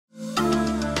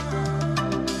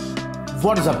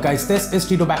What is up guys, this is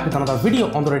Tito back with another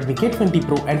video on the Redmi K20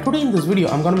 Pro, and today in this video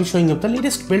I'm going to be showing you the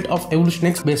latest build of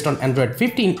EvolutionX based on Android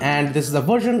 15, and this is the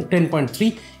version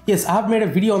 10.3. Yes, I have made a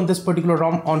video on this particular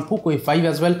ROM on Poco A5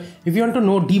 as well. If you want to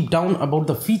know deep down about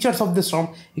the features of this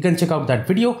ROM, you can check out that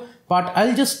video, but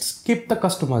I'll just skip the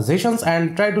customizations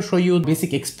and try to show you the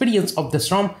basic experience of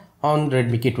this ROM on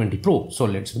Redmi K20 Pro. So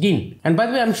let's begin. And by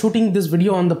the way, I'm shooting this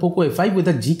video on the Poco A5 with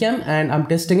a Gcam and I'm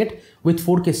testing it with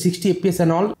 4K 60 FPS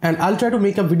and all, and I'll try to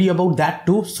make a video about that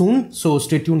too soon, so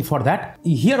stay tuned for that.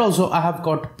 Here also I have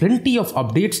got plenty of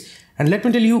updates, and let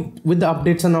me tell you, with the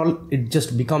updates and all, it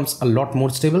just becomes a lot more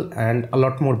stable and a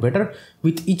lot more better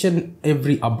with each and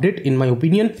every update in my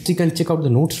opinion. So you can check out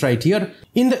the notes right here.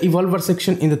 In the evolver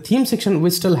section, in the theme section, we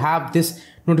still have this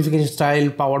notification style,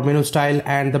 power menu style,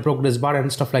 and the progress bar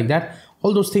and stuff like that.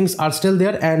 All those things are still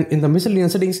there, and in the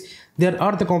miscellaneous settings there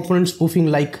are the component spoofing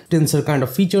like tensor kind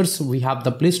of features. We have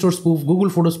the Play Store spoof, Google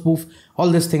Photo spoof, all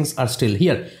these things are still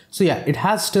here. So yeah, it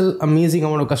has still amazing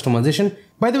amount of customization.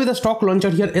 By the way, the stock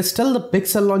launcher here is still the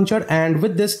Pixel launcher, and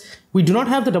with this we do not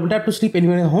have the double tap to sleep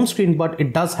anywhere in the home screen, but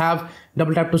it does have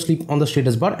double tap to sleep on the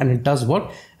status bar and it does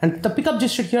work. And the pickup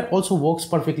gesture here also works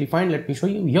perfectly fine. Let me show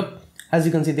you. Yep, as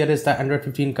you can see, there is the Android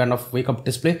 15 kind of wake up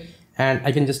display, and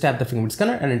I can just tap the fingerprint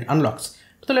scanner and it unlocks.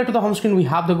 To the left of the home screen, we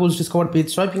have the goals discovered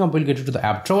page. Swiping up will get you to the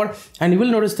app drawer, and you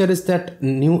will notice there is that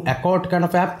new Accord kind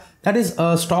of app. That is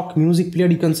a stock music player,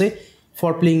 you can say,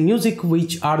 for playing music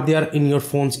which are there in your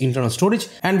phone's internal storage.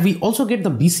 And we also get the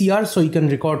BCR, so you can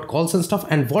record calls and stuff,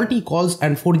 and VoLTE calls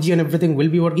and 4G and everything will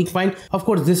be working fine. Of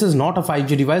course, this is not a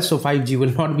 5G device, so 5G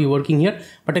will not be working here,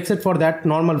 but except for that,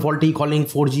 normal VoLTE calling,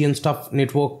 4G and stuff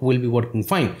network will be working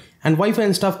fine. And Wi-Fi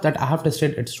and stuff that I have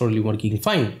tested, it's totally working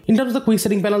fine. In terms of the quick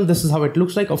setting panel, this is how it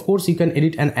looks like. Of course, you can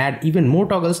edit and add even more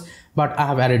toggles, but I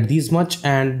have added these much.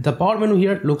 And the power menu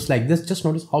here looks like this. Just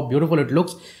notice how beautiful it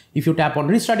looks. If you tap on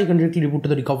restart, you can directly reboot to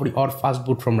the recovery or fast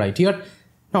boot from right here.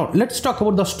 Now let's talk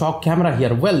about the stock camera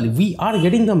here. Well, we are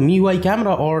getting the MIUI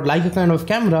camera or Leica kind of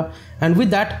camera, and with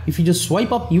that, if you just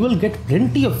swipe up, you will get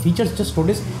plenty of features. Just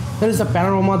notice there is the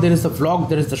panorama, there is the vlog,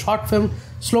 there is the short film,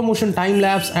 slow motion, time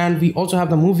lapse, and we also have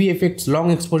the movie effects,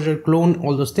 long exposure, clone,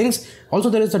 all those things. Also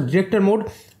there is the director mode.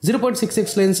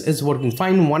 0.66 lens is working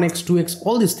fine, 1x, 2x,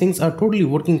 all these things are totally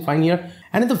working fine here.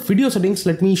 And in the video settings,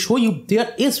 let me show you,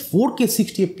 there is 4K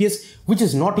 60 FPS, which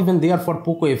is not even there for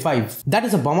Poco A5. That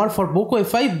is a bummer for Poco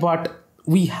A5, but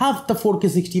we have the 4K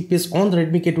 60 FPS on the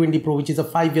Redmi K20 Pro, which is a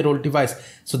 5-year-old device.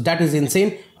 So that is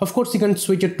insane. Of course, you can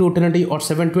switch it to 1080 or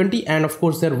 720, and of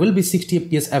course, there will be 60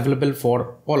 FPS available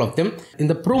for all of them. In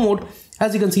the Pro mode,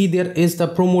 as you can see, there is the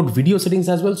Pro mode video settings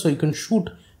as well, so you can shoot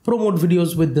Pro mode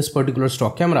videos with this particular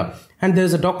stock camera. And there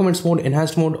is a documents mode,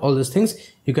 enhanced mode, all these things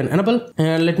you can enable.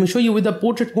 And let me show you with the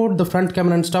portrait mode, the front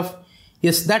camera and stuff.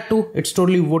 Yes, that too, it's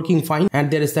totally working fine.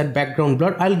 And there is that background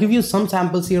blur. I'll give you some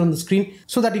samples here on the screen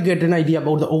so that you get an idea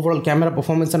about the overall camera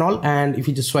performance and all. And if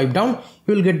you just swipe down,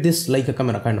 you will get this like a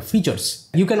camera kind of features.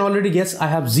 You can already guess I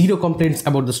have zero complaints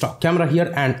about the stock camera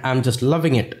here, and I'm just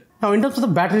loving it. Now in terms of the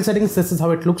battery settings, this is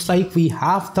how it looks like. We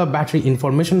have the battery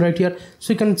information right here,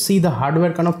 so you can see the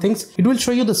hardware kind of things. It will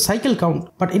show you the cycle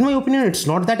count, but in my opinion it's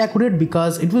not that accurate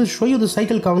because it will show you the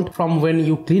cycle count from when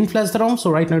you clean flash the ROM. So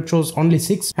right now it shows only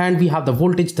 6, and we have the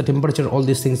voltage, the temperature, all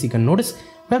these things you can notice.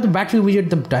 We have the battery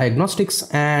widget, the diagnostics,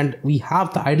 and we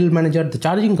have the idle manager. The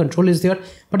charging control is there,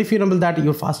 but if you enable that,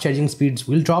 your fast charging speeds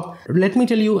will drop. Let me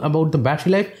tell you about the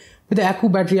battery life. With the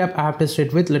Accu battery app I have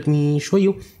tested with, let me show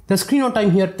you the screen on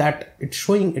time here that it's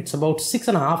showing. It's about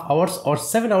 6.5 hours or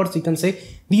 7 hours, you can say.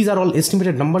 These are all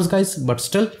estimated numbers guys, but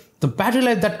still the battery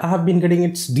life that I have been getting,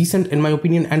 it's decent in my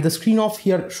opinion. And the screen off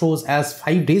here shows as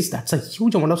 5 days. That's a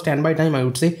huge amount of standby time, I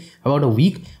would say about a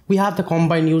week. We have the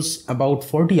combine use about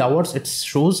 40 hours it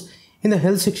shows. In the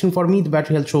health section, for me, the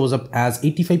battery health shows up as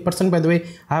 85%. By the way,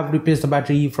 I have replaced the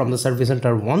battery from the service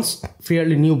center once.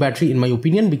 Fairly new battery in my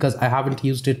opinion because I haven't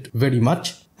used it very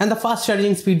much. And the fast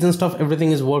charging speeds and stuff,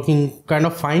 everything is working kind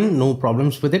of fine. No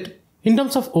problems with it. In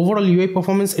terms of overall UI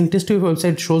performance, in TestUI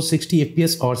website shows 60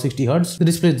 FPS or 60 Hz. The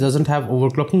display doesn't have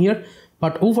overclocking here.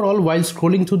 But overall, while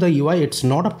scrolling through the UI, it's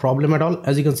not a problem at all.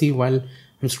 As you can see, while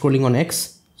I'm scrolling on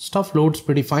X, stuff loads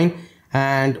pretty fine.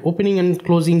 And opening and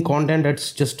closing content,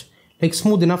 it's just like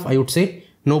smooth enough, I would say.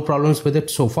 No problems with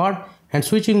it so far. And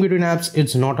switching between apps,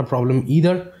 it's not a problem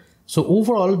either. So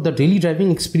overall, the daily driving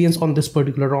experience on this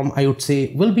particular ROM, I would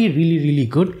say, will be really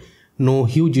good. No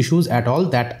huge issues at all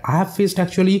that I have faced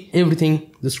actually.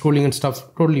 Everything, the scrolling and stuff,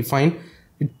 totally fine.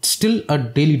 It's still a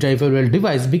daily drivable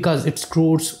device because it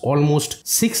scores almost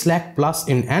 6 lakh plus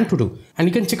in Antutu. And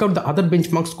you can check out the other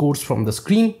benchmark scores from the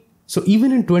screen. So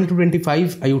even in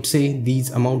 2025, I would say these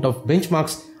amount of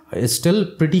benchmarks is still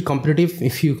pretty competitive.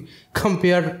 If you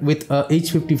compare with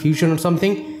H50 Fusion or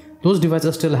something, those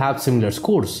devices still have similar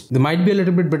scores. They might be a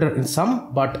little bit better in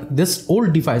some, but this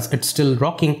old device, it's still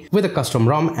rocking with a custom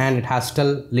ROM and it has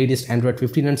still latest Android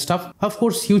 15 and stuff. Of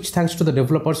course, huge thanks to the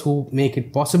developers who make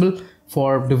it possible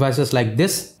for devices like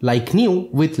this, like new,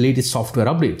 with latest software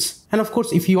updates. And of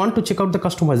course, if you want to check out the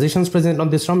customizations present on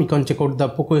this ROM, you can check out the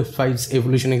Poco F5's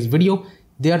EvolutionX video.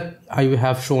 There I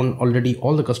have shown already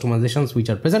all the customizations which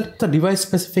are present. The device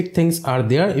specific things are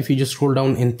there. If you just scroll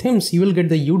down in themes, you will get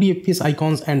the UDFPS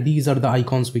icons, and these are the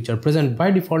icons which are present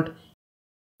by default,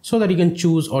 so that you can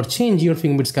choose or change your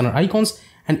fingerprint scanner icons.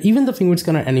 And even the fingerprint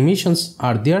scanner animations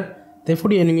are there. The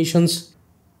FOD animations,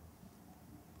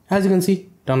 as you can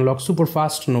see, it unlocks super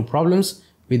fast, no problems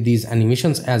with these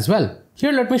animations as well.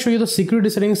 Here let me show you the security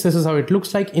settings. This is how it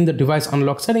looks like in the device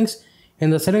unlock settings. In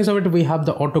the settings of it, we have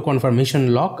the auto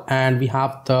confirmation lock, and we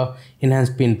have the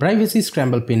enhanced pin privacy,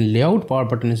 scramble pin layout, power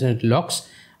button instant locks,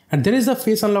 and there is the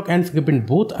face unlock and fingerprint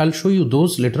both. I'll show you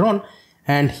those later on.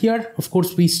 And here, of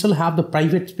course, we still have the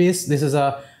private space. This is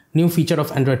a new feature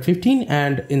of Android 15.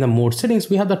 And in the mode settings,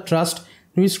 we have the trust.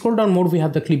 When we scroll down more, we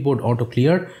have the clipboard auto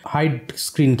clear, hide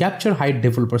screen capture, hide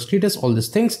developer status, all these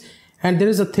things. And there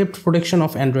is a theft protection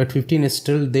of Android 15 is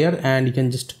still there, and you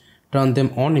can just turn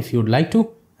them on if you'd like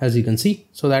to, as you can see,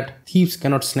 so that thieves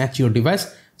cannot snatch your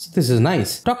device. So this is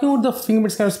nice. Talking about the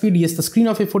fingerprint scanner speed, yes, the screen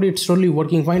of FOD, it's totally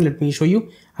working fine. Let me show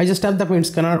you. I just tap the fingerprint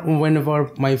scanner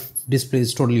whenever my display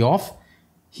is totally off.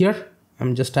 Here,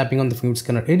 I'm just tapping on the fingerprint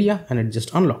scanner area and it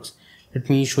just unlocks. Let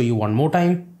me show you one more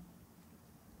time.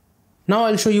 Now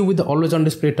I'll show you with the always on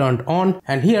display turned on,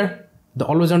 and here the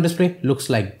always on display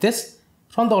looks like this.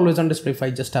 From the always on display, if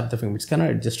I just tap the fingerprint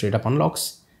scanner, it just straight up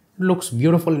unlocks. It looks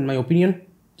beautiful in my opinion.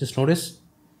 Just notice.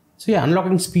 So yeah,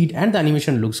 unlocking speed and the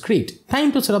animation looks great.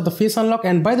 Time to set up the face unlock,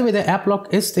 and by the way, the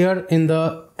AppLock is there in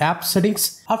the app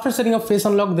settings. After setting up face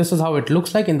unlock, this is how it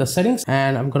looks like in the settings,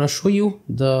 and I'm gonna show you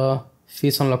the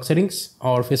face unlock settings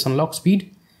or face unlock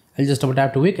speed. I'll just double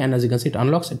tap to it, and as you can see, it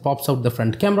unlocks. It pops out the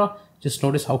front camera. Just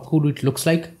notice how cool it looks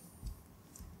like.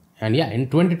 And yeah, in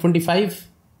 2025,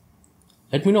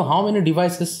 let me know how many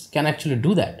devices can actually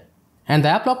do that. And the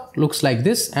AppLock looks like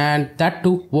this, and that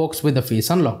too works with the face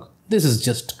unlock. This is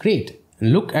just great.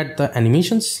 Look at the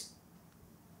animations.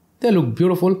 They look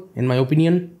beautiful in my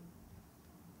opinion.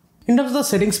 In terms of the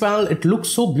settings panel, it looks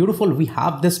so beautiful. We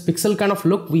have this pixel kind of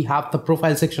look. We have the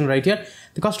profile section right here,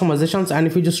 the customizations, and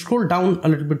if you just scroll down a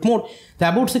little bit more, the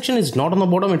about section is not on the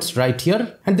bottom, it's right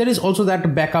here. And there is also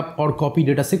that backup or copy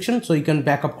data section, so you can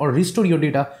backup or restore your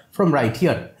data from right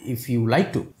here if you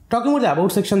like to. Talking about the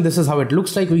about section, this is how it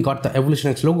looks like. We got the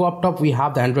EvolutionX logo up top. We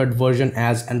have the Android version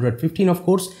as Android 15, of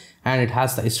course, and it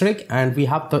has the Easter egg, and we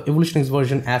have the EvolutionX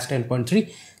version as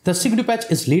 10.3. The security patch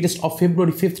is latest of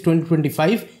February 5th,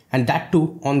 2025, and that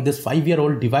too on this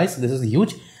 5-year-old device. This is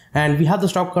huge. And we have the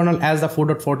stock kernel as the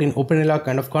 4.14 OpenAI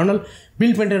kind of kernel.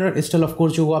 Build maintainer is still, of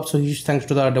course, Yogo up, so huge thanks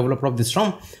to the developer of this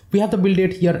ROM. We have the build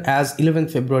date here as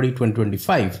 11th February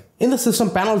 2025. In the system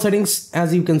panel settings,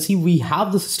 as you can see, we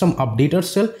have the system updater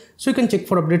still, so you can check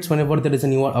for updates whenever there is a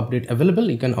newer update available.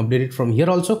 You can update it from here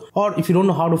also, or if you don't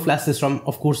know how to flash this ROM,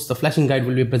 of course, the flashing guide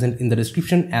will be present in the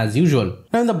description as usual.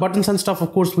 Now in the buttons and stuff,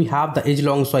 of course, we have the edge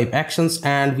long swipe actions,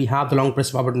 and we have the long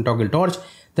press power button toggle torch.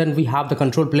 Then we have the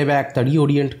control playback, the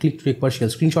reorient, click to take partial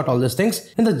screenshot, all these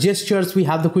things. In the gestures, we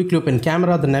have the quickly open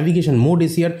camera, the navigation mode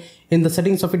is here. In the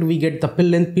settings of it, we get the pill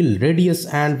length, pill radius,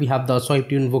 and we have the swipe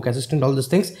to invoke assistant, all these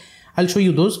things. I'll show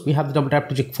you those. We have the double tap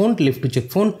to check phone, lift to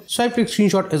check phone. Swipe to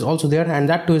screenshot is also there, and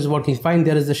that too is working fine.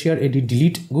 There is the share, edit,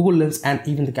 delete, Google Lens, and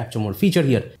even the capture mode feature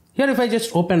here. Here, if I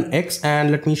just open X,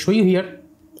 and let me show you here.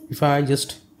 If I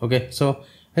just, okay, so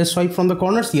I swipe from the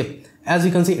corners here. As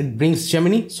you can see, it brings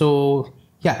Gemini. So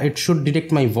yeah, it should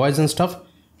detect my voice and stuff.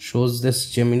 Shows this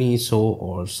Gemini, so,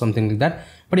 or something like that.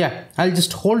 But yeah, I'll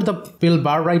just hold the pill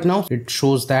bar right now. It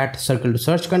shows that circle to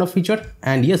search kind of feature.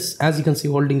 And yes, as you can see,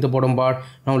 holding the bottom bar,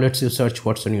 now let's you search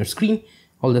what's on your screen,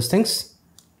 all these things.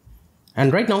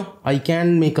 And right now I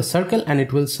can make a circle and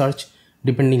it will search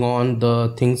depending on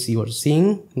the things you are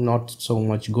seeing, not so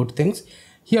much good things.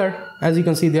 Here, as you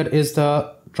can see, there is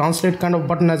the translate kind of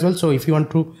button as well. So if you want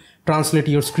to translate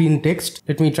your screen text,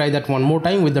 let me try that one more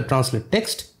time with the translate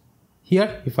text.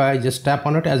 Here, if I just tap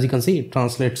on it, as you can see, it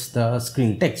translates the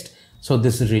screen text. So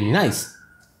this is really nice.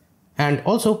 And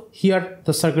also here,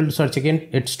 the circle to search again,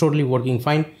 it's totally working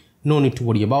fine. No need to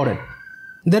worry about it.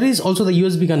 There is also the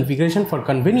USB configuration. For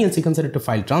convenience, you can set it to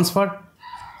file transfer.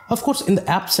 Of course, in the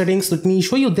app settings, let me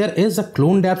show you, there is a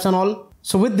cloned apps and all.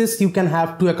 So with this, you can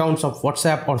have 2 accounts of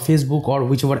WhatsApp or Facebook or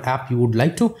whichever app you would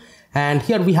like to. And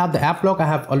here we have the AppLock. I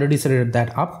have already set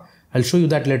that up. I'll show you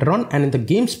that later on. And in the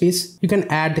game space, you can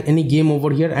add any game over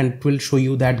here and it will show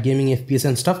you that gaming FPS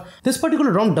and stuff. This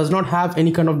particular ROM does not have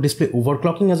any kind of display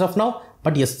overclocking as of now.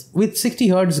 But yes, with 60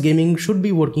 Hz gaming should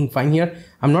be working fine here.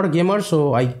 I'm not a gamer,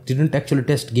 so I didn't actually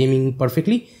test gaming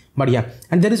perfectly. But yeah,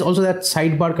 and there is also that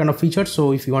sidebar kind of feature.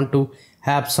 So if you want to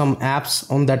have some apps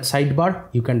on that sidebar,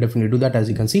 you can definitely do that, as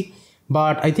you can see.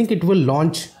 But I think it will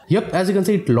launch. Yep, as you can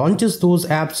see, it launches those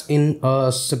apps in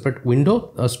a separate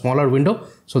window, a smaller window.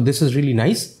 So this is really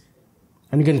nice.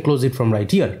 And you can close it from right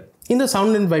here. In the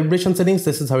sound and vibration settings,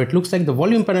 this is how it looks like. The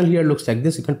volume panel here looks like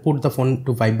this. You can put the phone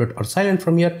to vibrate or silent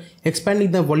from here.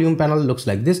 Expanding the volume panel looks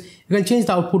like this. You can change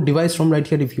the output device from right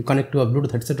here if you connect to a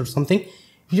Bluetooth headset or something.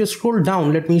 If you just scroll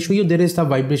down, let me show you. There is the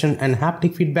vibration and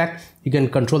haptic feedback. You can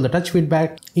control the touch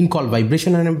feedback, in-call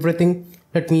vibration and everything.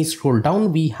 Let me scroll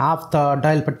down. We have the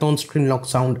dial pad tone, screen lock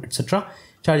sound, etc.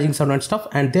 Charging sound and stuff.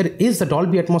 And there is the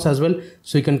Dolby Atmos as well.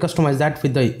 So you can customize that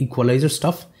with the equalizer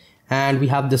stuff. And we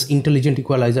have this intelligent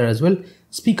equalizer as well.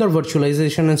 Speaker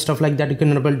virtualization and stuff like that. You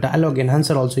can enable dialogue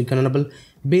enhancer also. You can enable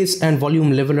bass and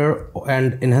volume leveler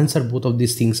and enhancer. Both of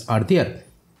these things are there.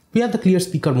 We have the clear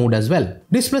speaker mode as well.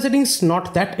 Display settings,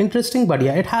 not that interesting, but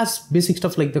yeah, it has basic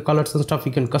stuff like the colors and stuff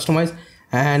you can customize.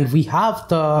 And we have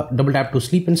the double tap to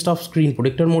sleep and stuff. Screen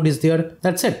protector mode is there.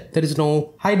 That's it. There is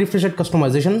no high refresh rate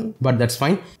customization, but that's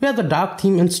fine. We have the dark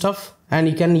theme and stuff, and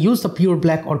you can use the pure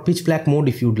black or pitch black mode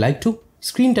if you'd like to.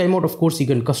 Screen timeout, of course, you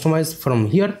can customize from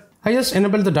here. I just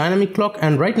enabled the dynamic clock,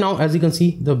 and right now, as you can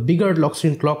see, the bigger lock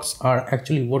screen clocks are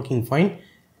actually working fine.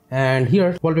 And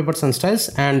here, wallpapers and styles.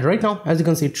 And right now, as you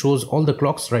can see, it shows all the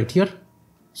clocks right here.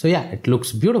 So yeah, it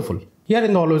looks beautiful. Here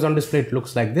in the always on display, it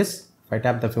looks like this. If I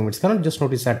tap the favorite scanner, just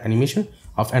notice that animation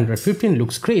of Android 15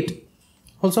 looks great.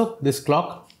 Also, this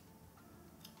clock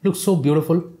looks so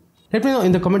beautiful. Let me know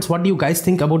in the comments what do you guys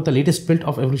think about the latest build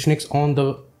of EvolutionX on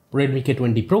the Redmi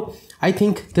K20 Pro. I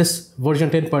think this version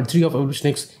 10.3 of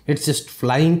EvolutionX, it's just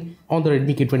flying on the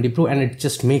Redmi K20 Pro, and it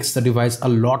just makes the device a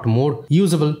lot more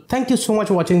usable. Thank you so much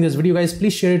for watching this video, guys.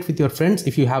 Please share it with your friends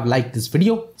if you have liked this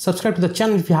video. Subscribe to the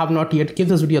channel if you have not yet. Give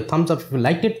this video a thumbs up if you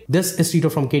liked it. This is Tito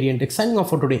from KTNTECH signing off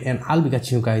for today, and I'll be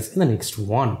catching you guys in the next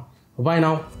one. Bye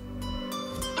now.